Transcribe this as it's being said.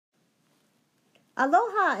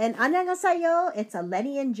Aloha and annyeonghaseyo. It's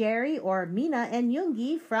Lenny and Jerry or Mina and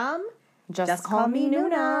Yoongi from Just Call Me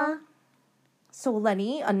Nuna. So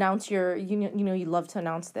Lenny, announce your, you love to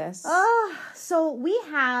announce this. So we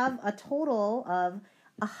have a total of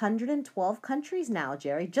 112 countries now,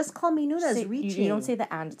 Jerry. Just Call Me Nuna is reaching. You don't say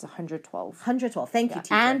the and, it's 112. 112. Thank you,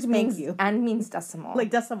 teacher. And means decimal.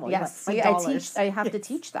 Like decimal. Yes. Like I have to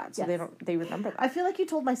teach that so they remember that. I feel like you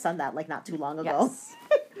told my son that like not too long ago. Yes.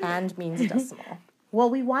 And means decimal. Well,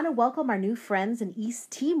 we want to welcome our new friends in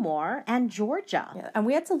East Timor and Georgia. Yeah, and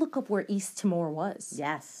we had to look up where East Timor was.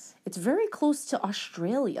 Yes. It's very close to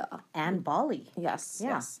Australia. And Bali. Yes,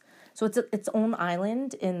 Yeah. yes. So it's its own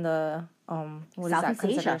island in the, Southeast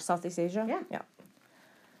Asia. Southeast Asia? Yeah.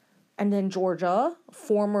 And then Georgia,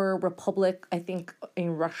 former republic, I think,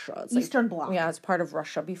 in Russia. It's Eastern Bloc. Yeah, it's part of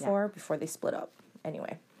Russia before they split up.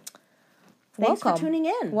 Anyway. Thanks Welcome. for tuning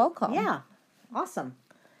in. Welcome. Yeah. Awesome.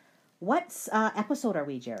 What episode are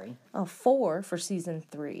we, Jerry? 4 for season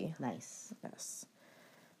 3. Nice. Yes.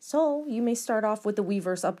 So you may start off with the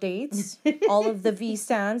Weverse updates. All of the V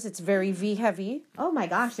stands. It's very V heavy. Oh my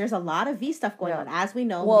gosh, there's a lot of V stuff going on. As we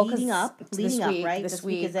know, leading up, right? This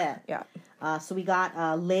week is it. Yeah. So we got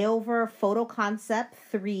Layover Photo Concept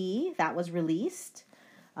 3 that was released.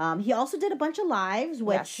 He also did a bunch of lives,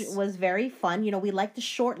 which was very fun. You know, we like the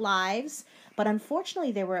short lives, but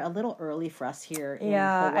unfortunately they were a little early for us here in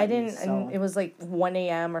Hawaii, I didn't. So. And it was like 1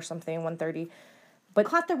 a.m. or something, 1:30. But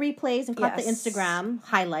caught the replays and caught the Instagram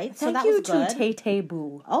highlights. Thank so that you was good. to Tay Tay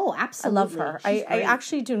Boo. Oh, absolutely. I love her. I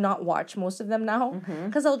actually do not watch most of them now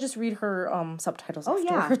because I'll just read her subtitles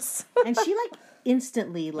afterwards. Yeah. And she like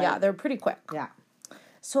instantly like they're pretty quick. Yeah.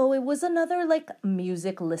 So it was another like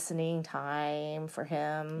music listening time for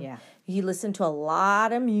him. Yeah. He listened to a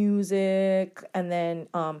lot of music and then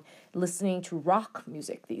listening to rock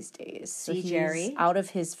music these days. So he's Jerry? out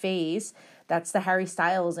of his phase. That's the Harry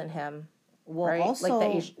Styles in him. Well, right? also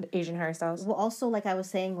like the Asian Harry Styles. Well, also like I was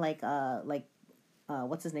saying,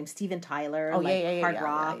 what's his name? Steven Tyler. Oh hard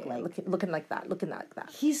rock. Yeah. Looking like that.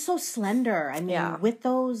 He's so slender. I mean, with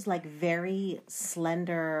those like very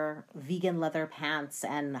slender vegan leather pants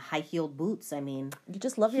and high heeled boots. I mean, you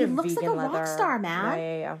just love your vegan leather. He looks like a rock star, man.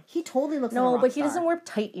 Yeah. He totally looks like a rock star. No, but he doesn't wear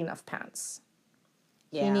tight enough pants.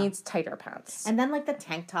 Yeah. He needs tighter pants. And then like the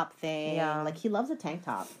tank top thing. Yeah. Like he loves a tank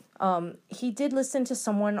top. He did listen to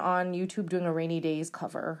someone on YouTube doing a Rainy Days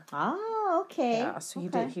cover. Oh, okay. Yeah, so he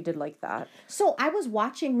did like that. So I was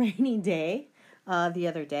watching Rainy Day the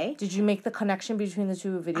other day. Did you make the connection between the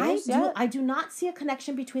two videos? I do not see a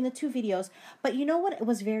connection between the two videos. But you know what? It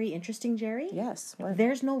was very interesting, Jerry. Yes. What?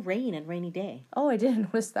 There's no rain in Rainy Day. Oh, I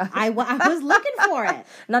didn't notice that. I was looking for it.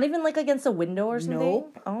 Not even like against a window or something?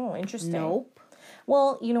 Nope. Oh, interesting. Nope.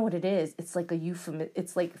 Well, you know what it is? It's like a euphemism.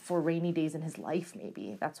 It's like for rainy days in his life,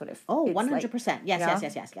 maybe. That's what it 100%. Like.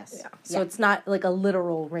 Yes. Yeah. So it's not like a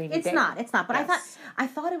literal rainy day. It's not. But I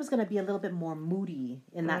thought it was going to be a little bit more moody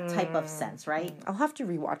in that type of sense, right? I'll have to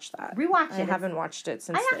rewatch that. Rewatch it. I haven't watched it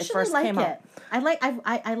since it first came out. I like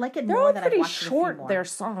it They're more all than pretty I've watched short, it more. their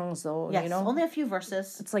songs, though, yes, you know? only a few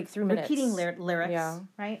verses. It's like 3 minutes. Repeating lyrics,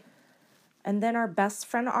 right? And then our best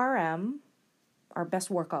friend RM, our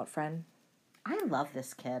best workout friend. I love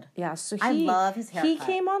this kid. Yeah, so I love his haircut. He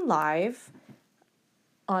came on live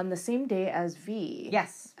on the same day as V.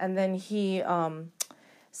 Yes. And then he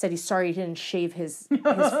said he's sorry he didn't shave his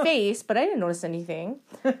face, but I didn't notice anything.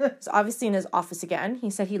 So obviously in his office again,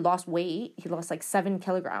 he said he lost weight. He lost like 7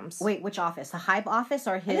 kilograms. Wait, which office? The Hybe office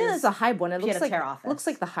or his? I think it's a Hybe one. It looks like office. Looks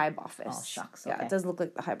like the Hybe office. Oh shucks. Okay. Yeah, it does look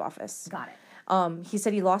like the Hybe office. Got it. He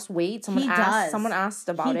said he lost weight. Someone asked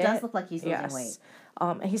about it. He does look like he's losing weight.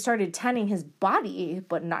 And he started tanning his body,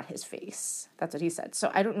 but not his face. That's what he said. So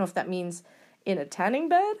I don't know if that means in a tanning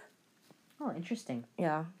bed. Oh, interesting.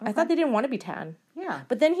 Yeah. Okay. I thought they didn't want to be tan. Yeah.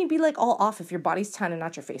 But then he'd be like all off if your body's tan and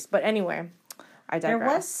not your face. But anyway, I digress. There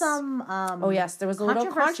was some there was a little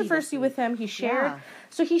controversy with him. He shared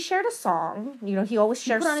he shared a song. You know, he always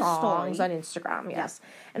shares songs on Instagram, yes.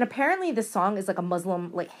 And apparently this song is like a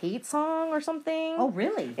Muslim like hate song or something. Oh,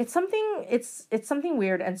 really? It's something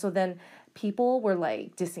weird, and so then people were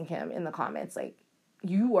like dissing him in the comments like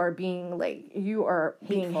you are being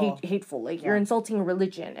hateful, like you're insulting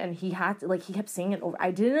religion. And he kept saying it over.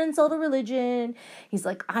 I didn't insult a religion. He's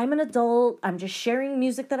like, I'm an adult, I'm just sharing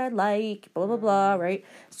music that I like, blah blah blah, right?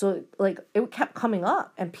 So like it kept coming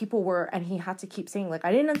up and he had to keep saying like,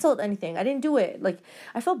 I didn't insult anything, I didn't do it. Like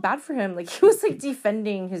I felt bad for him. Like he was like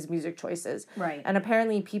defending his music choices, right? And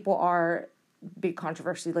apparently people are big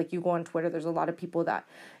controversy. Like you go on Twitter, there's a lot of people that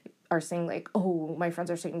are saying like, oh, my friends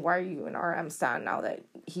are saying, why are you an RM stan now that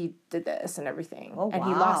he did this and everything? Oh, and he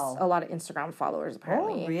lost a lot of Instagram followers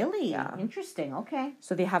apparently. Oh, really? Yeah. Interesting. Okay.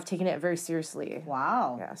 So they have taken it very seriously.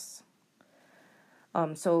 Wow. Yes.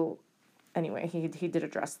 So anyway, he did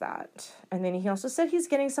address that. And then he also said he's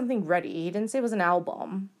getting something ready. He didn't say it was an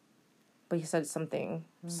album, but he said something,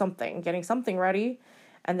 getting something ready.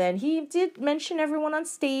 And then he did mention everyone on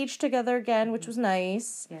stage together again, which was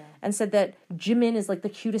nice. Yeah. And said that Jimin is like the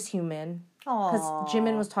cutest human. Aww. Because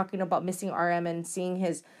Jimin was talking about missing RM and seeing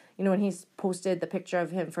his, you know, when he's posted the picture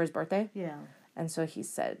of him for his birthday. Yeah. And so he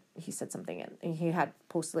said something, and he had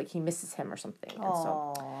posted like he misses him or something. And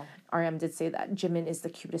so RM did say that Jimin is the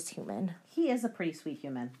cutest human. He is a pretty sweet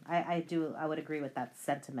human. I would agree with that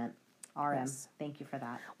sentiment. RM, yes. Thank you for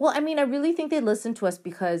that. Well, I mean, I really think they listened to us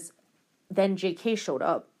because then JK showed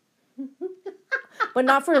up. But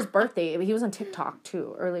not for his birthday. He was on TikTok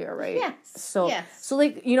too earlier, right? Yes. So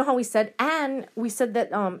like, you know how we said that,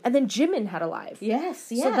 and then Jimin had a live. Yes.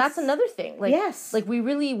 So that's another thing. Like, yes. Like we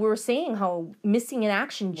were saying how missing in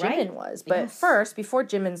action Jimin was. But first, before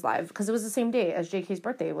Jimin's live, because it was the same day as JK's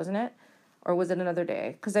birthday, wasn't it? Or was it another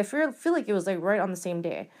day? Because I feel like it was like right on the same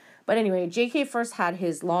day. But anyway, JK first had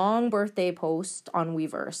his long birthday post on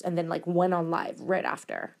Weverse and then like went on live right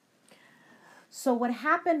after. So what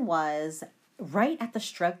happened was right at the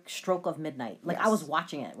stroke of midnight. Like I was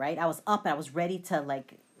watching it, right? I was up and I was ready to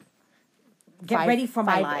like get ready for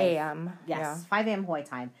my live. 5 a.m. Yes, yeah. 5 a.m. Hawaii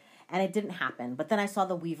time. And it didn't happen. But then I saw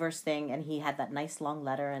the Weverse thing and he had that nice long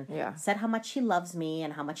letter and said how much he loves me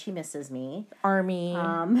and how much he misses me. Army,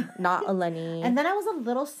 not Eleni. And then I was a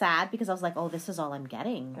little sad because I was like, oh, this is all I'm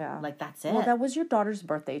getting. Yeah. Like, that's it. Well, that was your daughter's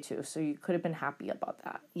birthday too, so you could have been happy about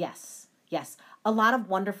that. Yes. Yes. A lot of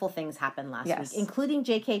wonderful things happened last week, including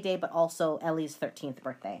JK Day, but also Ellie's 13th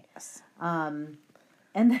birthday. Yes. And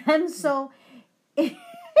then so... but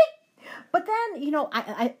then, you know,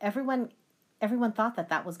 everyone thought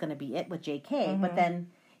that was going to be it with JK, but then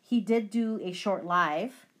he did do a short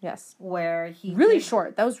live. Yes. Where he...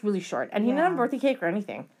 short. That was really short. And he didn't have a birthday cake or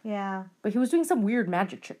anything. Yeah. But he was doing some weird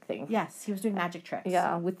magic trick thing. Yes, he was doing magic tricks.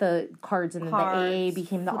 Yeah, with the cards and then the A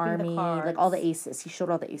became the army. Like all the aces. He showed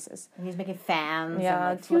all the aces. And he was making fans. Yeah,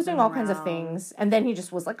 and, like, he was doing all kinds of things. And then he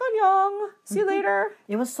just was like, "Annyeong, see you later."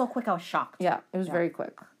 It was so quick, I was shocked. Yeah, it was very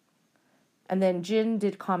quick. And then Jin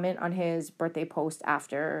did comment on his birthday post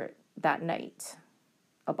after that night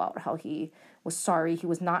about how he was sorry he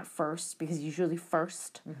was not first because he's usually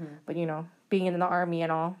first. But, you know, being in the army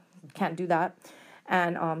and all, can't do that.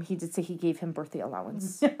 And he did say he gave him birthday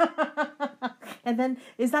allowance. And then,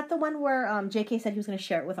 is that the one where JK said he was going to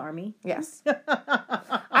share it with Army? Yes.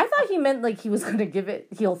 I thought he meant like he was going to give it,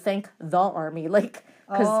 he'll thank the Army, like,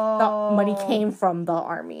 because the money came from the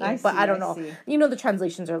Army. I don't know. You know, the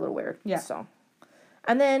translations are a little weird. Yeah. So,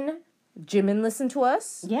 and then Jimin listened to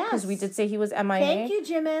us. Yes. Because we did say he was MIA. Thank you,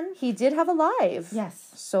 Jimin. He did have a live.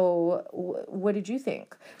 Yes. So, what did you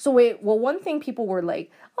think? So, one thing people were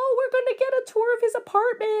like, oh, we're going to get a tour of his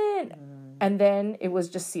apartment. And then it was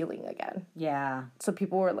just ceiling again. Yeah. So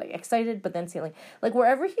people were like excited, but then ceiling. Like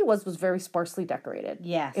wherever he was very sparsely decorated.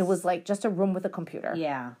 Yes. It was like just a room with a computer.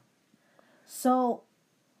 Yeah. So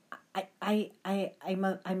I'm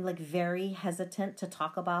like very hesitant to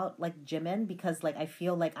talk about like Jimin because like I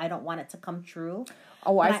feel like I don't want it to come true.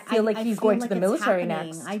 Oh, I feel like he's going to the military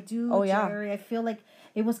next. I do. Oh yeah. Jerry. I feel like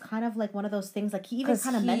it was kind of like one of those things. Like he even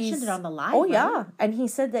kind of mentioned it on the live. Oh yeah, and he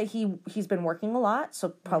said that he's been working a lot, so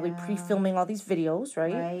probably pre-filming all these videos,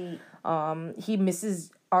 right? Right. He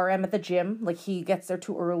misses RM at the gym. Like he gets there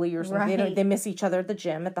too early or something. Right. They miss each other at the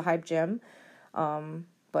gym, at the Hype gym.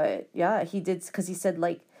 But yeah, he did because he said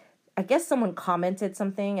like. I guess someone commented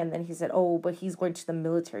something, and then he said, "Oh, but he's going to the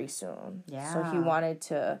military soon." Yeah. So he wanted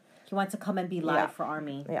to come and be live for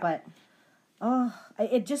Army, but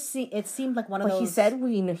it seemed like one of those. But he said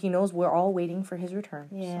he knows we're all waiting for his return.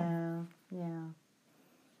 Yeah, yeah.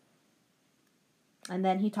 And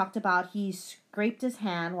then he talked about he scraped his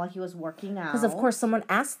hand while he was working out. Because of course someone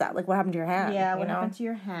asked that, like, what happened to your hand? Yeah, what happened to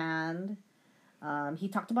your hand? He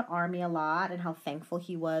talked about Army a lot and how thankful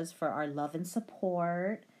he was for our love and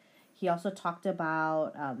support. He also talked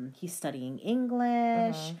about he's studying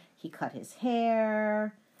English. He cut his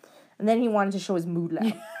hair. And then he wanted to show his mood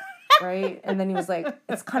lab, right? And then he was like,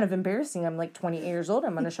 it's kind of embarrassing. I'm like 28 years old.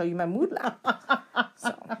 I'm going to show you my mood lab.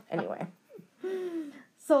 So, anyway.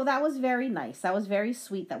 So that was very nice. That was very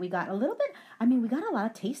sweet that we got a little bit. I mean, we got a lot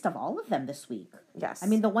of taste of all of them this week. Yes. I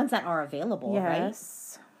mean, the ones that are available, right?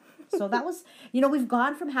 So that was, we've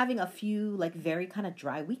gone from having a few like very kind of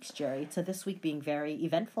dry weeks, Jerry, to this week being very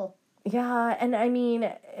eventful. Yeah, and I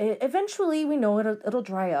mean, eventually we know it'll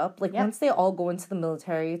dry up. Like, once they all go into the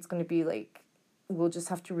military, it's going to be like, we'll just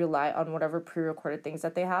have to rely on whatever pre-recorded things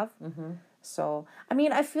that they have. Mm-hmm. So, I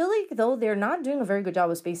mean, I feel like, though, they're not doing a very good job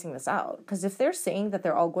of spacing this out. Because if they're saying that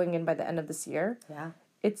they're all going in by the end of this year,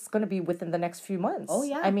 it's going to be within the next few months. Oh,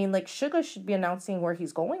 yeah. I mean, like, Suga should be announcing where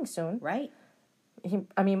he's going soon. Right.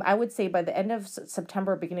 I mean, I would say by the end of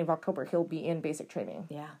September, beginning of October, he'll be in basic training.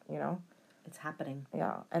 Yeah. You know? It's happening.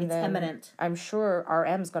 Yeah. And it's imminent. I'm sure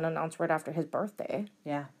RM's going to announce right after his birthday.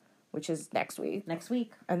 Yeah. Which is next week. Next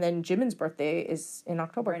week. And then Jimin's birthday is in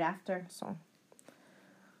October. Right after. So.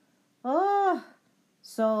 Oh.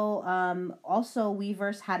 So, also,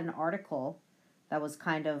 Weverse had an article that was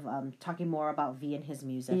kind of talking more about V and his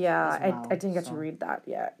music. Yeah, as well. I didn't get to read that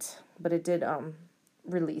yet. But it did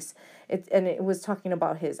release. It was talking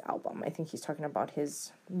about his album. I think he's talking about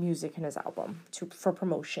his music and his album for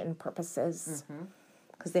promotion purposes.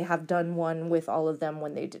 Because they have done one with all of them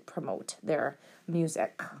when they did promote their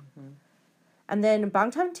music. Mm-hmm. And then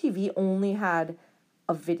Bangtan TV only had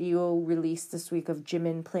a video released this week of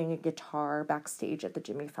Jimin playing a guitar backstage at the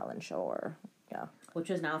Jimmy Fallon show. Which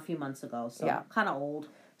was now a few months ago, so kind of old.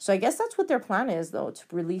 So I guess that's what their plan is, though, to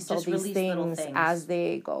release all these things as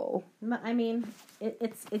they go. I mean,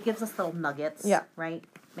 it gives us little nuggets, right?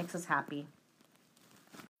 Makes us happy.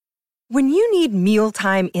 When you need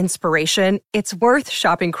mealtime inspiration, it's worth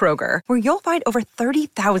shopping Kroger, where you'll find over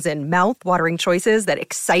 30,000 mouth-watering choices that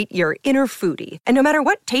excite your inner foodie. And no matter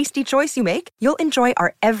what tasty choice you make, you'll enjoy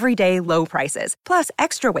our everyday low prices, plus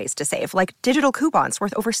extra ways to save, like digital coupons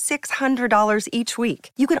worth over $600 each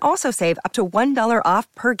week. You can also save up to $1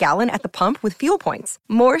 off per gallon at the pump with fuel points.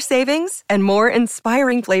 More savings and more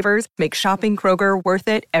inspiring flavors make shopping Kroger worth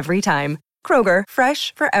it every time. Kroger,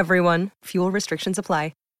 fresh for everyone. Fuel restrictions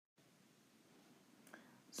apply.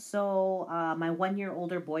 So, my 1 year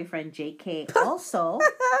older boyfriend, JK, also,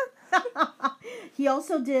 he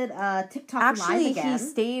also did TikTok Live again.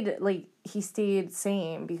 He stayed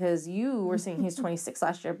same, because you were saying he's 26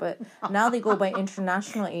 last year, but now they go by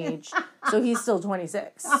international age, so he's still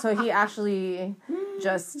 26. So he actually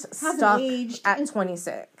just stuck at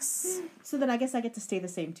 26. So then I guess I get to stay the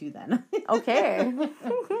same too then. Okay.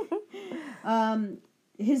 On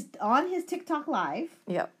his TikTok Live.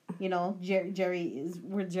 Yep. You know, Jerry's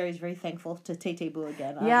very thankful to Tay Boo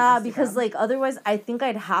again. Yeah, because otherwise I think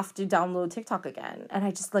I'd have to download TikTok again, and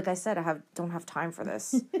I just, like I said, don't have time for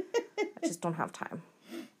this. I just don't have time.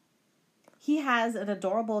 He has an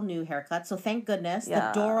adorable new haircut, so thank goodness the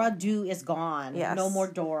Dora do is gone. Yes. No more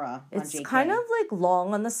Dora. It's kind of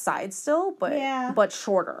long on the side still, but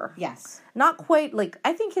shorter. Yes. Not quite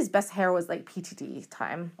I think his best hair was PTD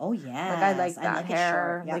time. Oh yeah. I like that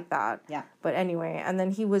hair, like that. Yeah. But anyway, and then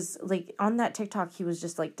he was on that TikTok, he was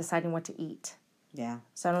just deciding what to eat. Yeah.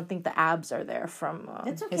 So I don't think the abs are there from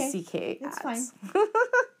it's okay. his CK It's abs. fine.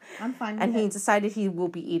 I'm fine with and he decided he will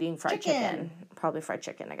be eating fried chicken. Probably fried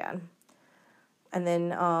chicken again. And then,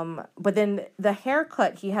 but then the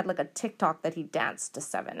haircut, he had a TikTok that he danced to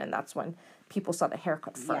 7, and that's when people saw the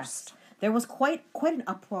haircut first. Yes. There was quite an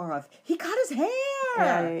uproar of, he cut his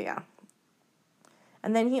hair! Yeah.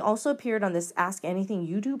 And then he also appeared on this Ask Anything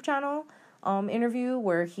YouTube channel interview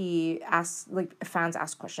where he asked, fans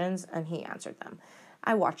asked questions, and he answered them.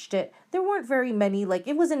 I watched it. There weren't very many,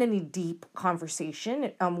 it wasn't any deep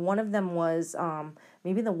conversation. One of them was,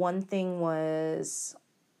 maybe the one thing was...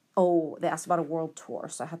 Oh, they asked about a world tour,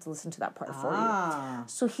 so I had to listen to that part for you.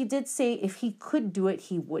 So he did say if he could do it,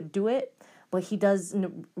 he would do it, but he does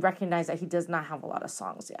recognize that he does not have a lot of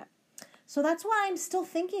songs yet. So that's why I'm still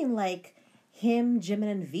thinking, him,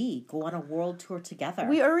 Jimin, and V go on a world tour together.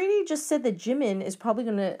 We already just said that Jimin is probably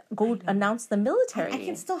going to go announce the military. I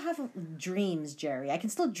can still have dreams, Jerry. I can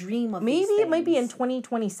still dream of Maybe these things. It might be in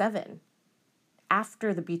 2027,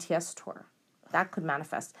 after the BTS tour. That could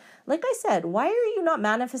manifest. Like I said, why are you not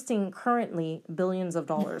manifesting currently billions of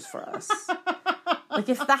dollars for us?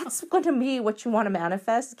 If that's going to be what you want to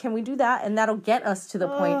manifest, can we do that? And that'll get us to the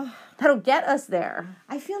point. That'll get us there.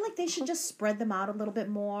 I feel like they should just spread them out a little bit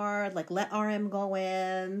more. Let RM go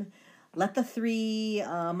in. Let the 3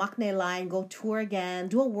 Maknae line go tour again.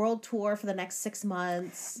 Do a world tour for the next 6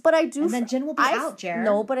 months. But I do... And then Jin will be out, Jared.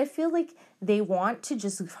 No, but I feel like they want to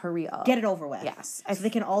just hurry up. Get it over with. Yes. So they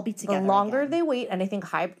can all be together The longer again. they wait, and I think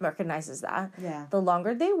Hype recognizes that. Yeah. The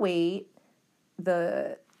longer they wait,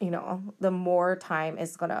 the more time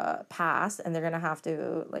is going to pass, and they're going to have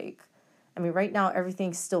to, right now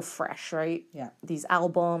everything's still fresh, right? Yeah. These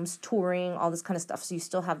albums, touring, all this kind of stuff. So you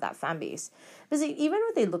still have that fan base. Because even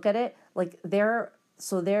when they look at it, their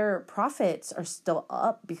So their profits are still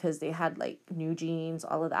up because they had like New Jeans,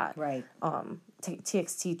 all of that. Right.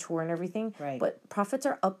 TXT tour and everything. Right. But profits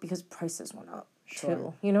are up because prices went up Sure.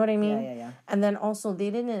 too. You know what I mean? Yeah. And then also they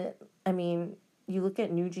didn't, I mean, you look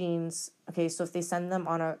at New Jeans, okay, so if they send them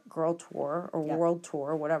on a girl tour or world tour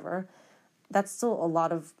or whatever, that's still a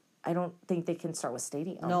lot of, I don't think they can start with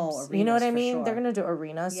stadiums. No, arenas, you know what I for mean? sure. They're going to do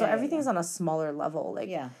arenas. So everything's on a smaller level. Like,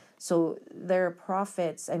 so their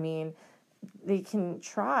profits, I mean, they can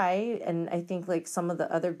try, and I think like some of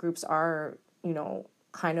the other groups are, you know,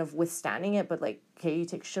 kind of withstanding it, but like, okay, you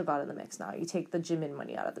take Suge out of the mix now, you take the Jimin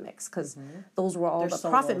money out of the mix, because those were all the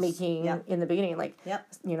profit making in the beginning. Like,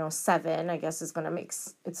 you know, Seven, I guess, is gonna make,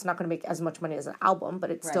 it's not gonna make as much money as an album, but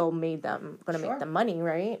it still made them make them money,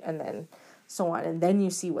 right? And then so on, and then you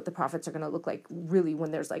see what the profits are gonna look like really when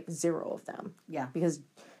there's like zero of them, because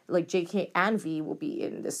like JK and V will be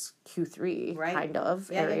in this Q3 kind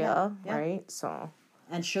of area, right? So,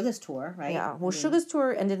 and Suga's tour, right? Yeah. Well, Suga's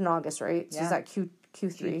tour ended in August, right? So is that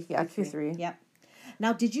Q3? Yeah, Q3. Yep.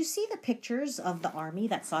 Now, did you see the pictures of the army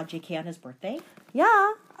that saw JK on his birthday?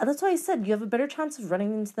 Yeah, that's why I said you have a better chance of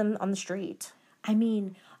running into them on the street. I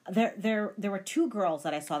mean, there were two girls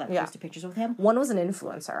that I saw that posted pictures with him. One was an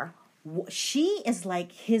influencer. She is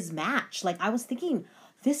like his match. Like, I was thinking,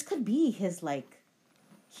 this could be his, like,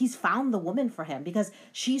 he's found the woman for him, because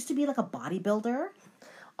she used to be like a bodybuilder.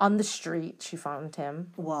 On the street, she found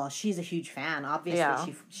him. Well, she's a huge fan.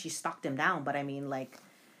 Obviously, she stalked him down. But I mean, like,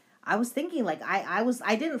 I was thinking, like,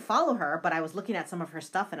 I didn't follow her, but I was looking at some of her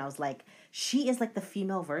stuff, and I was like, she is like the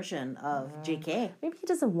female version of JK. Maybe he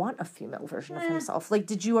doesn't want a female version of himself. Like,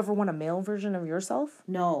 did you ever want a male version of yourself?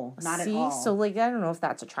 No, not at all. So, like, I don't know if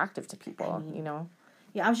that's attractive to people, I mean, you know?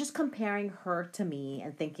 Yeah, I was just comparing her to me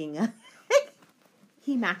and thinking...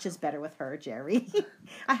 He matches better with her, Jerry.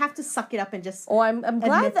 I have to suck it up and just. Oh, I'm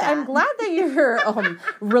glad that I'm glad that you're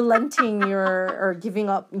relenting or giving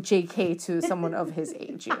up JK to someone of his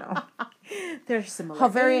age. You know, they're similar.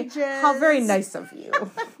 Ages. How very nice of you.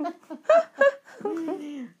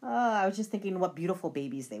 I was just thinking what beautiful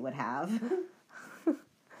babies they would have.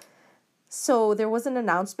 So there was an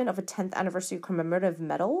announcement of a 10th anniversary commemorative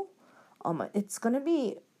medal. It's gonna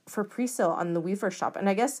be for pre-sale on the Weverse shop, and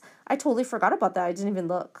I guess I totally forgot about that. I didn't even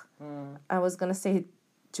look. I was gonna say,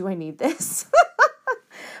 do I need this?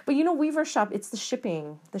 But you know, Weverse shop, it's the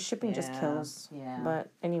shipping just kills. But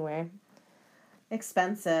anyway,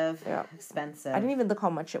 expensive. I didn't even look how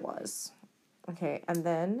much it was. Okay, and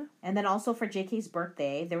then also for JK's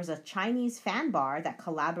birthday, there was a Chinese fan bar that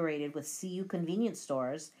collaborated with CU convenience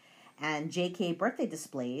stores and JK birthday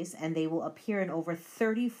displays, and they will appear in over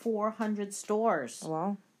 3,400 stores.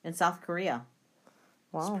 Wow. In South Korea.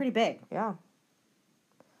 Wow. It's pretty big. Yeah.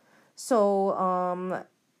 So,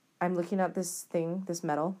 I'm looking at this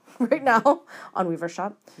medal right now on Weverse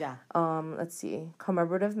shop. Yeah. Let's see.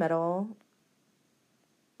 Commemorative medal,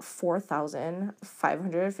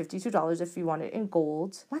 $4,552 if you want it in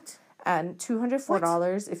gold. What? And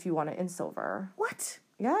 $204 if you want it in silver. What?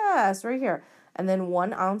 Yes, right here. And then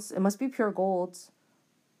 1 ounce, it must be pure gold.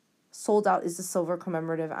 Sold out is the silver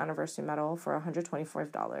commemorative anniversary medal for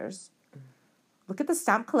 $124. Look at the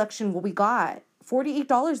stamp collection, what we got.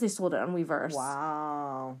 $48 they sold it on Weverse.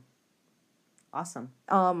 Wow. Awesome.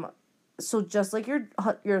 So just like your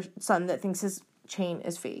son that thinks his chain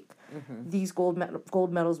is fake, these gold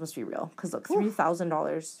medals must be real. Because look, $3,000.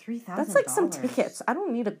 $3,000. That's like some tickets. I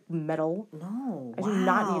don't need a medal. No. I do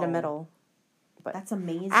not need a medal. But that's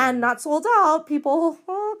amazing. And not sold out, people.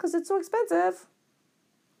 Oh, because it's so expensive.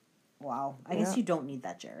 Wow. I guess you don't need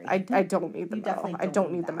that, Jerry. I don't need the medal. I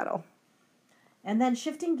don't need the medal. And then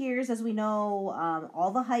shifting gears, as we know, all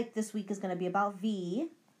the hype this week is going to be about V.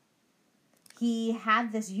 He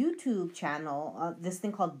had this YouTube channel, this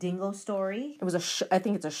thing called Dingo Story. It was I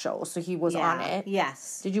think it's a show, so he was on it.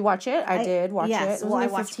 Yes. Did you watch it? I did watch it. It was I only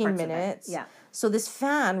watched 15 minutes. Yeah. So this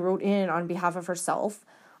fan wrote in on behalf of herself.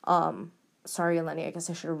 Sorry, Eleni, I guess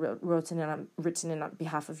I should have written in on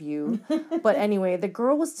behalf of you. But anyway, the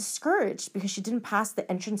girl was discouraged because she didn't pass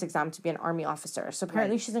the entrance exam to be an army officer. So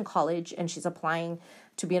apparently she's in college and she's applying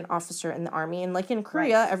to be an officer in the army. And like in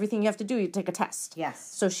Korea, everything you have to do, you take a test.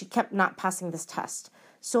 Yes. So she kept not passing this test.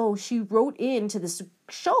 So she wrote into this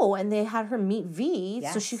show and they had her meet V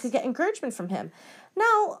so she could get encouragement from him.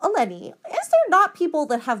 Now, Eleni, is there not people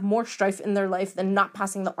that have more strife in their life than not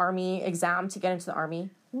passing the army exam to get into the army?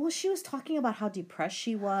 Well, she was talking about how depressed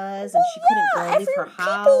she was and she couldn't go leave her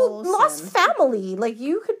house. People lost family. Like,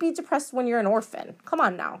 you could be depressed when you're an orphan. Come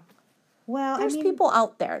on now. Well, There's people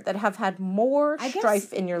out there that have had more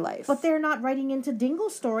strife in your life. But they're not writing into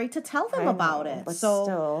Dingo's story to tell them about it. But so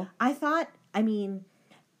still. I thought,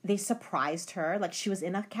 they surprised her. Like, she was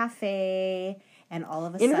in a cafe, and all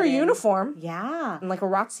of a in sudden... her uniform. Yeah. In, like, a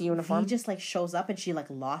ROTC uniform. He just, like, shows up, and she, like,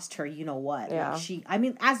 lost her you-know-what. Yeah. Like, I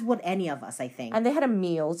mean, as would any of us, I think. And they had a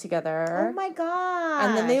meal together. Oh, my God.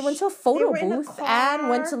 And then they went to a photo booth and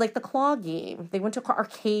went to, like, the claw game. They went to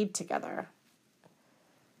arcade together.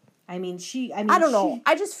 I don't know.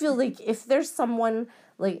 I just feel like if there's someone,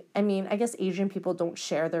 like, I mean, I guess Asian people don't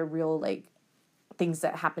share their real, like, things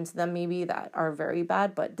that happen to them maybe that are very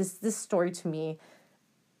bad. But this story to me,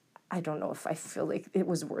 I don't know if I feel like it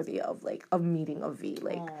was worthy of, like, a meeting of V.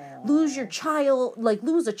 Like, lose a child, like,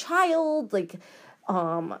 lose a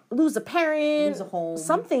parent. Lose a home.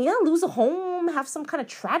 Something, yeah, lose a home, have some kind of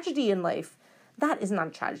tragedy in life. That is not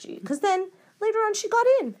a tragedy. Because then, later on, she got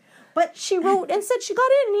in. But she wrote and said she got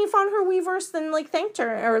in, and he found her Weverse and, like, thanked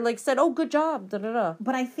her, or, like, said, oh, good job, da-da-da.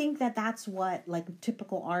 But I think that's what, like,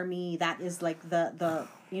 typical Army, that is, like, the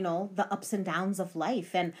you know, the ups and downs of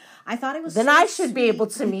life. And I thought it was Then I should be able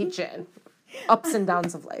to meet Jen. Ups and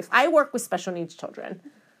downs of life. I work with special needs children.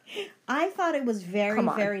 I thought it was very,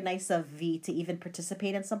 very nice of V to even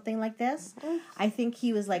participate in something like this. I think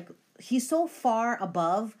he was, like, he's so far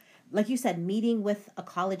above... Like you said, meeting with a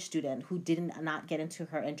college student who not get into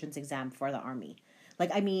her entrance exam for the Army.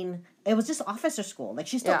 Like, I mean, it was just officer school. Like,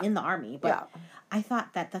 she's still in the Army. But I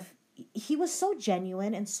thought that he was so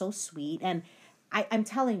genuine and so sweet. And I'm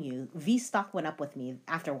telling you, V stock went up with me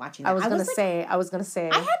after watching that. I was gonna say.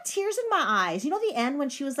 I had tears in my eyes. You know the end when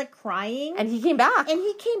she was, like, crying? And he came back. And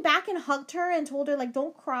he came back and hugged her and told her, like,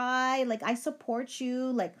 don't cry. Like, I support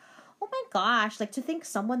you. Like, oh my gosh. Like, to think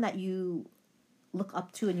someone that you... look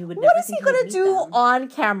up to and you would never think he gonna do on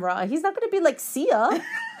camera? He's not gonna be like, see ya,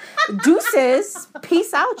 deuces,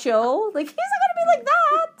 peace out, yo. Like, he's not gonna be like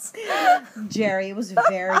that. Jerry, it was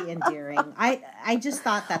very endearing. I just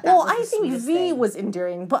thought that well, was the I think V thing. was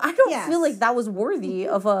endearing, but I don't feel like that was worthy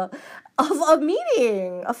of a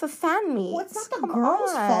meeting, of a fan meet. Well, it's not the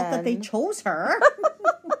girl's fault that they chose her.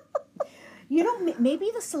 You know,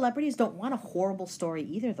 maybe the celebrities don't want a horrible story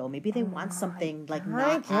either, though. Maybe they want something like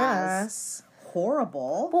not as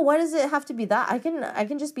horrible. Well, why does it have to be that? I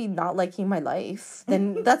can just be not liking my life.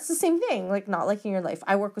 Then that's the same thing, like not liking your life.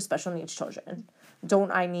 I work with special needs children.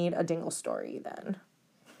 Don't I need a dingle story then?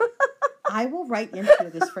 I will write into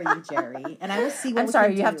this for you, Jerry, and I will see what I'm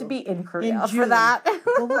sorry, you have to be in Korea for that.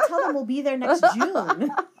 Well, we'll tell them we'll be there next June.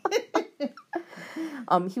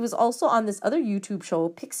 He was also on this other YouTube show,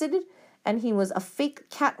 Pixid, and he was a fake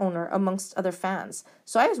cat owner amongst other fans.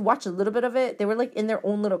 So I just watched a little bit of it. They were, like, in their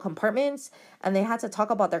own little compartments, and they had to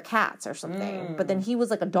talk about their cats or something. But then he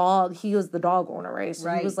was, like, a dog. He was the dog owner, right? So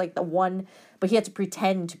he was, like, the one, but he had to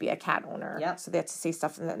pretend to be a cat owner. Yep. So they had to say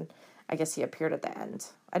stuff, and then I guess he appeared at the end.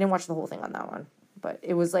 I didn't watch the whole thing on that one. But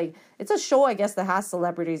it was, like, it's a show, I guess, that has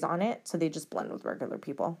celebrities on it, so they just blend with regular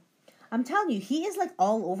people. I'm telling you, he is, like,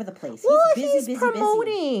 all over the place. Well, he's busy,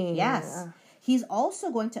 promoting. Yes. He's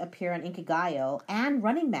also going to appear on Inkigayo and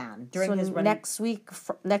Running Man during his running. Next week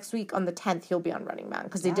on the 10th, he'll be on Running Man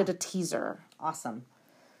because they did a teaser. Awesome.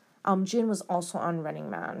 Jin was also on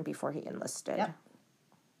Running Man before he enlisted. Yep.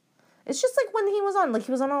 It's just like when he was on, like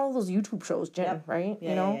he was on all those YouTube shows, Jin, right? Yeah,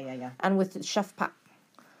 you know? Yeah. And with Chef Pak.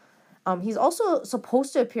 He's also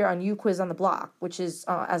supposed to appear on You Quiz on the Block, which is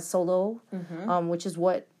as solo, which is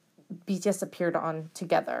what BTS appeared on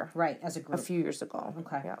together. Right, as a group. A few years ago.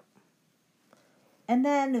 Okay. Yeah. And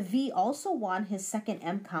then V also won his second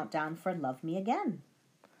M countdown for Love Me Again.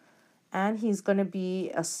 And he's going to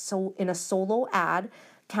be in a solo ad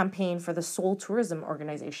campaign for the Seoul Tourism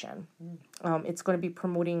Organization. It's going to be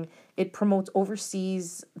promotes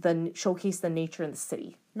overseas, showcase the nature in the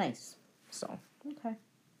city. Nice. So. Okay.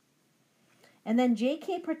 And then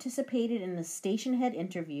JK participated in a station head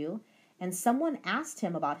interview, and someone asked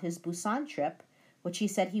him about his Busan trip, which he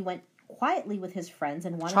said he went quietly with his friends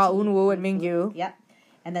and wanted Cha to Eun-woo and Mingyu. Yep.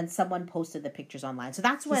 And then someone posted the pictures online. So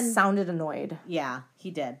that's when... He sounded annoyed. Yeah,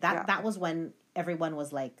 he did. That was when everyone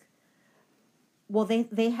was like... Well,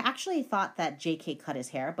 they actually thought that JK cut his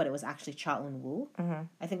hair, but it was actually Cha Eun-woo. Mm-hmm.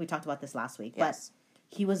 I think we talked about this last week. Yes.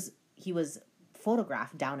 But he was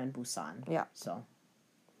photographed down in Busan. Yeah. So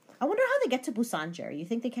I wonder how they get to Busan, Jerry. You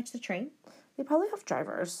think they catch the train? They probably have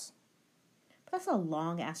drivers. But that's a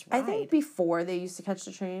long-ass ride. I think before they used to catch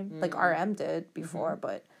the train. Like RM did before,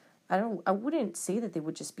 but... I wouldn't say that they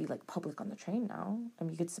would just be like public on the train now. I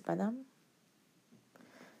mean, you could sit by them.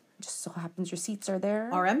 It just so happens your seats are there.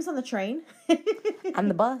 RM's on the train. And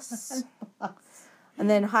the bus. And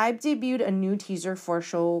then Hybe debuted a new teaser for a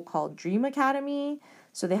show called Dream Academy.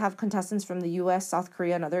 So they have contestants from the US, South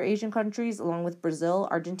Korea, and other Asian countries, along with Brazil,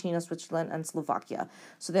 Argentina, Switzerland, and Slovakia.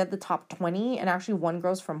 So they had the top 20, and actually one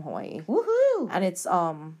girl's from Hawaii. Woohoo! And it's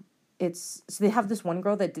so they have this one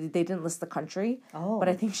girl that they didn't list the country, but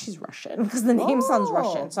I think she's Russian because the name sounds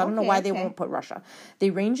Russian. So I don't know why they won't put Russia. They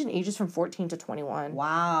range in ages from 14 to 21.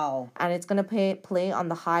 Wow. And it's going to play on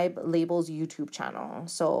the Hybe Labels YouTube channel.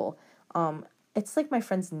 So it's like my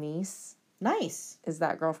friend's niece. Nice. Is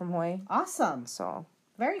that girl from Hawaii. Awesome. So.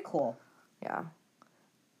 Very cool. Yeah.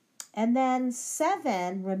 And then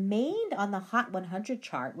 7 remained on the Hot 100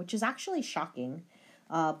 chart, which is actually shocking.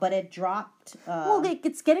 But it dropped. Well,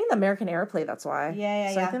 it's getting the American airplay, that's why.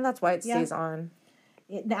 Yeah. So I think that's why it stays on.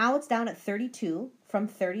 Now it's down at 32 from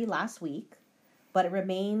 30 last week. But it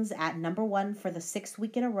remains at number 1 for the 6th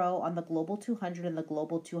week in a row on the Global 200 and the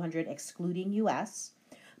Global 200 excluding US.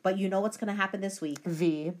 But you know what's going to happen this week?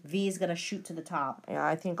 V is going to shoot to the top. Yeah,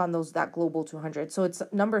 I think on that Global 200. So it's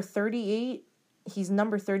number 38. He's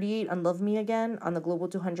number 38 on Love Me Again on the Global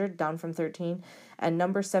 200, down from 13. And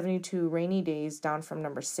number 72, Rainy Days, down from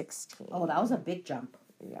number 16. Oh, that was a big jump.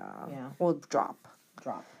 Yeah. Well, drop.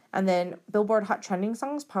 Drop. And then Billboard Hot Trending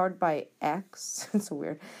Songs, powered by X. It's so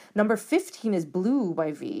weird. Number 15 is Blue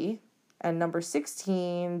by V. And number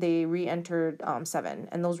 16, they re-entered 7.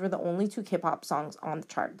 And those were the only 2 K-pop songs on the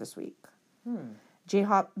chart this week.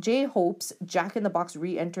 J-Hope's Jack in the Box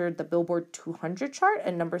re-entered the Billboard 200 chart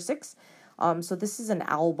at number 6. So this is an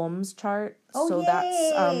albums chart. Oh, so yay!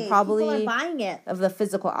 That's probably People are buying it. Of the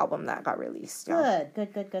physical album that got released. Yeah.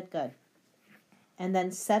 Good. And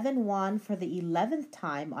then 7 won for the 11th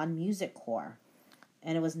time on Music Core.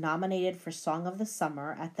 And it was nominated for Song of the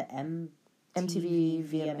Summer at the MTV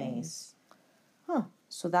VMAs. Huh.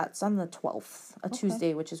 So that's on the 12th,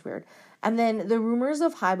 Tuesday, which is weird. And then the rumors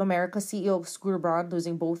of Hybe America CEO Scooter Braun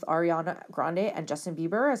losing both Ariana Grande and Justin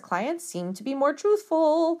Bieber as clients seem to be more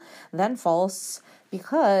truthful than false,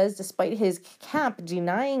 because despite his camp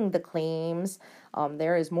denying the claims,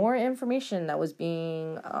 there is more information that was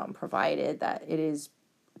being provided that it is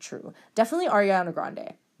true. Definitely Ariana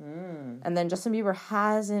Grande. And then Justin Bieber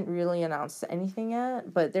hasn't really announced anything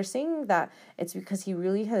yet, but they're saying that it's because he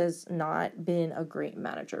really has not been a great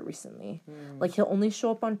manager recently. Like, he'll only show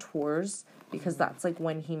up on tours because that's, like,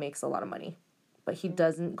 when he makes a lot of money. But he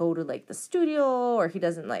doesn't go to, like, the studio, or he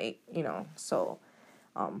doesn't, like, so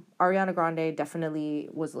Ariana Grande definitely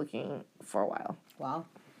was looking for a while. Wow.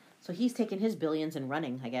 So he's taking his billions and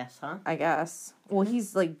running, I guess, huh? I guess. Well,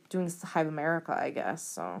 he's, like, doing Hybe America, I guess,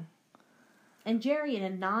 so... And Jerry, in a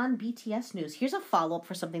non-BTS news, here's a follow-up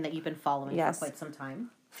for something that you've been following for quite some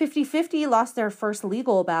time. 50/50 lost their first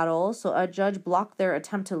legal battle, so a judge blocked their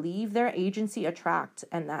attempt to leave their agency Attract,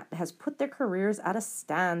 and that has put their careers at a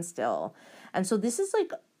standstill. And so this is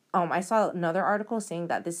like, I saw another article saying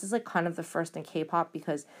that this is like kind of the first in K-pop,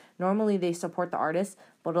 because normally they support the artists,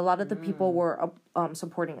 but a lot of the people were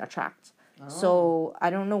supporting Attract. So I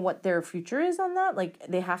don't know what their future is on that. Like,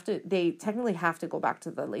 they technically have to go back to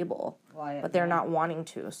the label, but they're not wanting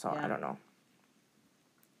to. So I don't know.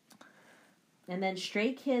 And then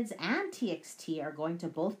Stray Kids and TXT are going to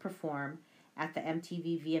both perform at the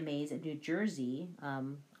MTV VMAs in New Jersey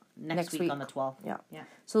next week on the 12th. Yeah.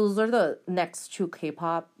 So those are the next 2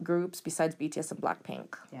 K-pop groups besides BTS and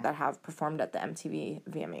Blackpink that have performed at the MTV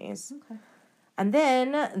VMAs. Okay. And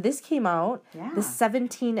then this came out, the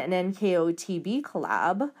 17 and NKOTB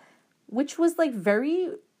collab, which was like very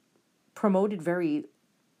promoted, very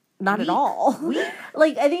not at all.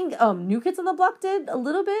 Like, I think New Kids on the Block did a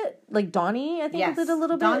little bit. Like Donnie, I think did a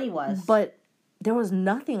little bit. Donnie was. But there was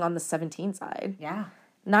nothing on the 17 side. Yeah.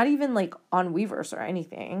 Not even like on Weverse or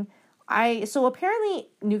anything. So apparently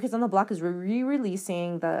New Kids on the Block is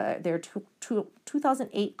re-releasing their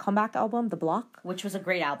 2008 comeback album, The Block. Which was a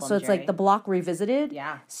great album, So it's like The Block Revisited.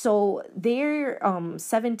 Yeah. So their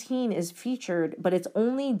 17 is featured, but it's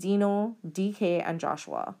only Dino, DK, and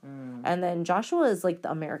Joshua. And then Joshua is like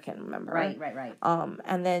the American member. Right.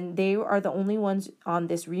 And then they are the only ones on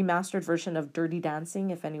this remastered version of Dirty Dancing,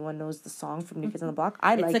 if anyone knows the song from New Kids on the Block.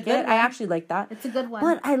 I like it. I actually like that. It's a good one.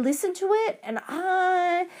 But I listened to it, and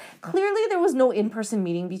clearly there was no in-person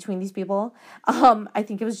meeting between these people. I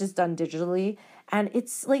think it was just done digitally. And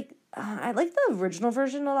it's like, I like the original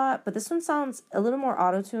version a lot, but this one sounds a little more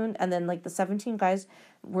auto-tuned. And then like the 17 guys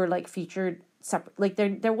were like featured separate. Like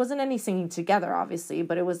there wasn't any singing together, obviously,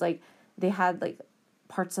 but it was like they had like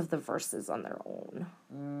parts of the verses on their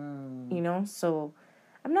own. So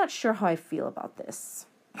I'm not sure how I feel about this.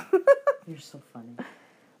 You're so funny.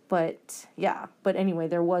 But yeah, but anyway,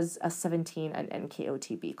 there was a 17 and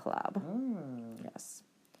NKOTB collab. Yes.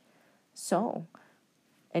 So,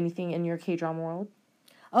 anything in your K-drama world?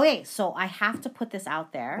 Okay, so I have to put this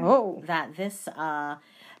out there. Oh. That this,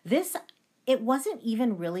 it wasn't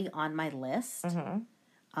even really on my list.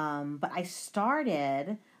 But I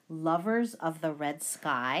started Lovers of the Red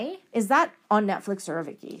Sky. Is that on Netflix or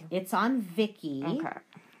Viki? It's on Viki. Okay.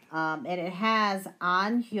 And it has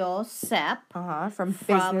An Hyo Sep. From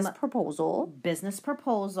Business Proposal. Business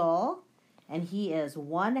Proposal. And he is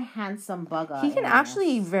one handsome bugger. He can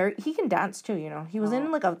actually he can dance too, you know. He was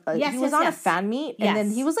in like he was on a fan meet and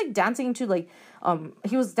then he was like dancing to like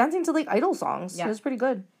he was dancing to like idol songs. Yeah. It was pretty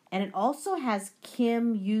good. And it also has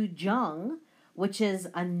Kim Yoo Jung, which is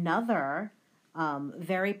another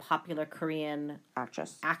very popular Korean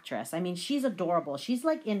actress. I mean, she's adorable. She's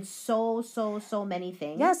like in so many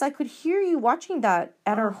things. Yes, I could hear you watching that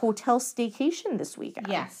at our hotel staycation this weekend.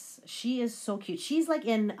 Yes, she is so cute. She's like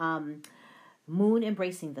in Moon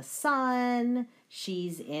Embracing the Sun.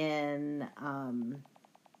 She's in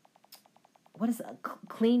what is it?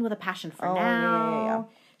 Clean with a Passion for Now. Yeah.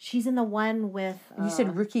 She's in the one with you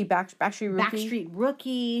said Rookie Backstreet Rookie. Backstreet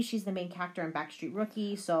Rookie. She's the main character in Backstreet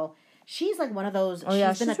Rookie. So she's like one of those. Oh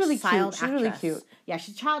yeah, she's really cute. She's really cute. Yeah,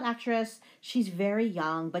 she's a child actress. She's very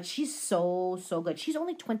young, but she's so good. She's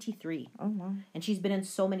only 23. Oh wow. And she's been in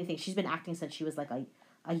so many things. She's been acting since she was like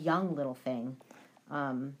a young little thing.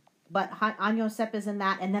 But An Hyo Sep is in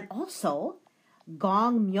that, and then also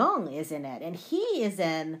Gong Myung is in it, and he is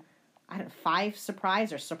in Five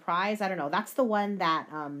Surprise or Surprise. I don't know. That's the one that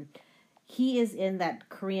he is in that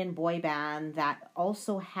Korean boy band that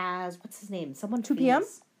also has what's his name? Someone 2PM?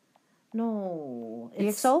 No,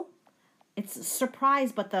 EXO. It's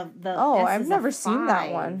Surprise, but the I've never seen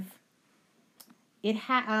that one. It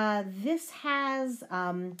this has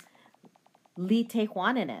Lee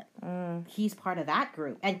Tae-hwan in it. He's part of that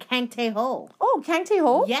group. And Kang Tae-ho. Oh, Kang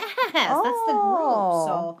Tae-ho? Yes, that's the group.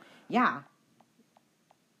 So, yeah.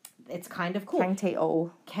 It's kind of cool. Kang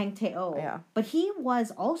Tae-ho. Yeah. But he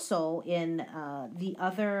was also in the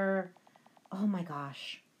other... Oh, my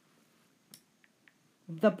gosh.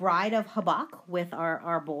 The Bride of Habak with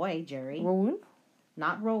our boy, Jerry. Rowoon?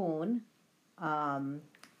 Not Rowoon.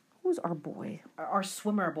 Who's our boy? Our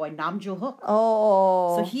swimmer boy, Nam Joo-hook.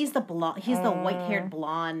 Oh. So he's the white-haired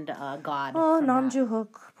blonde god. Oh, Nam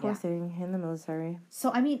Joo-hook. Poor thing. In the military.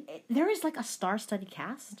 So, I mean, there is like a star-studded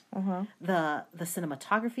cast. The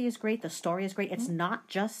cinematography is great. The story is great. It's not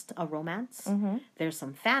just a romance. There's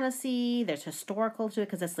some fantasy. There's historical to it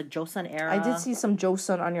because it's like Joseon era. I did see some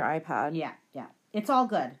Joseon on your iPad. Yeah. It's all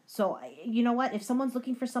good. So, you know what? If someone's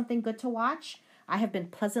looking for something good to watch, I have been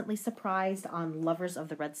pleasantly surprised on Lovers of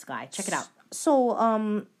the Red Sky. Check it out.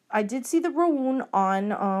 So, I did see the Rowoon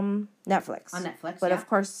on Netflix. On Netflix, but of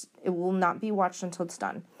course, it will not be watched until it's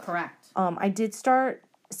done. Correct. I did start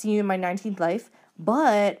See You in My 19th Life,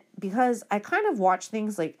 but because I kind of watch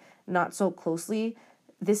things like not so closely,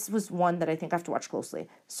 this was one that I think I have to watch closely.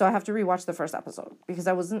 So I have to rewatch the first episode because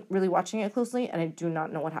I wasn't really watching it closely and I do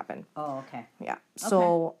not know what happened. Oh, okay. Yeah.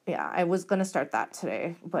 So, I was going to start that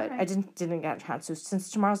today, but I didn't get a chance to.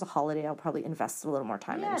 Since tomorrow's a holiday, I'll probably invest a little more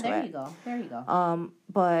time into it. Yeah, there you go.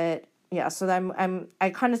 But yeah, so I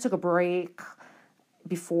kind of took a break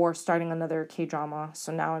before starting another K-drama.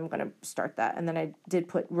 So now I'm going to start that. And then I did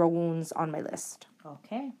put Rowoon's on my list.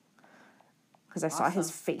 Okay. Because I saw his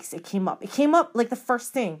face. It came up like the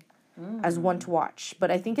first thing as one to watch. But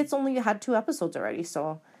I think it's only had 2 episodes already,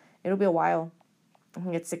 so it'll be a while. I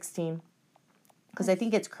think it's 16. Because I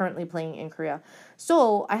think it's currently playing in Korea.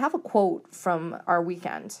 So I have a quote from our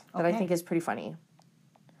weekend that I think is pretty funny.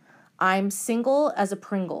 I'm single as a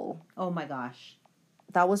Pringle. Oh my gosh.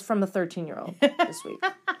 That was from a 13-year-old this week.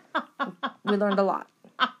 We learned a lot.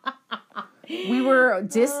 We were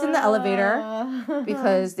dissed in the elevator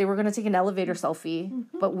because they were going to take an elevator selfie,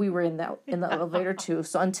 but we were in the elevator too.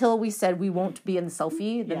 So until we said we won't be in the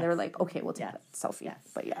selfie, then they were like, okay, we'll take that selfie. Yes.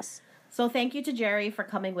 But yes. So thank you to Jerry for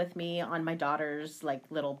coming with me on my daughter's like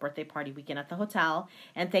little birthday party weekend at the hotel.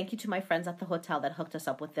 And thank you to my friends at the hotel that hooked us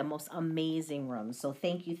up with the most amazing rooms. So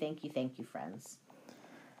thank you, friends.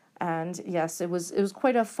 And yes, it was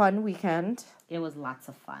quite a fun weekend. It was lots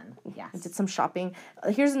of fun. Yes. I did some shopping.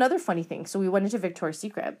 Here's another funny thing. So we went into Victoria's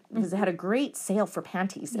Secret because they had a great sale for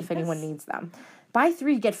panties if anyone needs them. Buy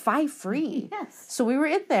 3, get 5 free. Yes. So we were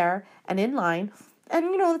in there and in line. And,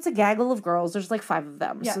 you know, it's a gaggle of girls. There's like 5 of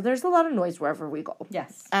them. Yeah. So there's a lot of noise wherever we go.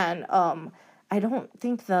 Yes. And I don't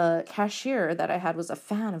think the cashier that I had was a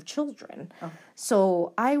fan of children. Oh.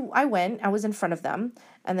 So I was in front of them.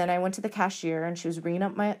 And then I went to the cashier and she was bringing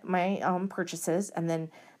up my purchases. And then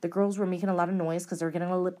the girls were making a lot of noise because they were getting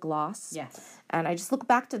a lip gloss. Yes. And I just looked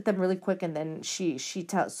back at them really quick, and then she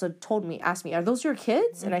asked me, "Are those your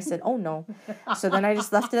kids?" And I said, "Oh no." So then I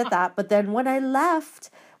just left it at that. But then when I left,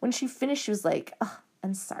 when she finished, she was like, "Oh,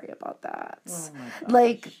 I'm sorry about that. Oh my gosh.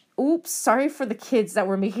 Like, oops, sorry for the kids that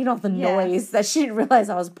were making all the noise that she didn't realize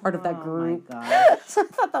I was part of that group." Oh my gosh. So I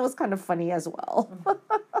thought that was kind of funny as well.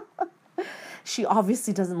 She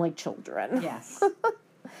obviously doesn't like children. Yes.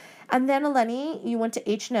 And then, Eleni, you went to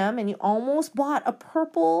H&M and you almost bought a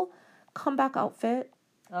purple comeback outfit.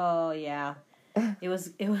 Oh yeah, it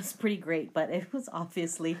was pretty great, but it was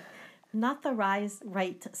obviously not the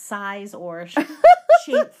right size or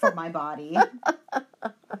shape for my body.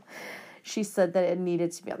 She said that it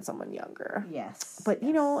needed to be on someone younger. Yes, but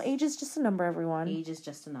you know, age is just a number, everyone. Age is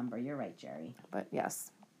just a number. You're right, Jerry. But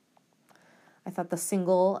yes, I thought the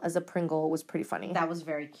single as a Pringle was pretty funny. That was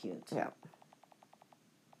very cute. Yeah.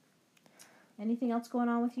 Anything else going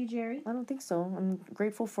on with you, Jerry? I don't think so. I'm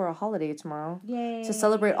grateful for a holiday tomorrow. Yay. To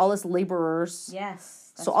celebrate all us laborers.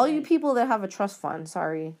 Yes. So all you people that have a trust fund,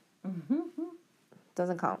 sorry. Mm-hmm.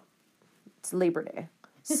 Doesn't count. It's Labor Day.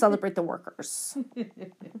 Celebrate the workers.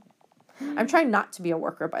 I'm trying not to be a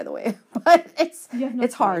worker, by the way. But it's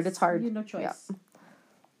hard. It's hard. You have no choice. Yeah.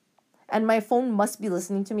 And my phone must be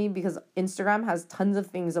listening to me because Instagram has tons of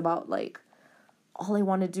things about, like, all I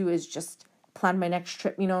want to do is just plan my next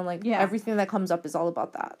trip, you know, like everything that comes up is all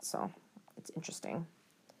about that. So it's interesting.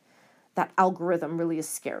 That algorithm really is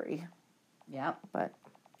scary. Yep. But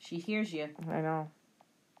she hears you. I know.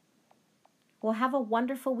 Well, have a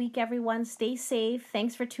wonderful week, everyone. Stay safe.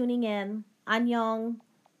 Thanks for tuning in. Annyeong.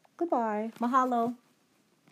 Goodbye. Mahalo.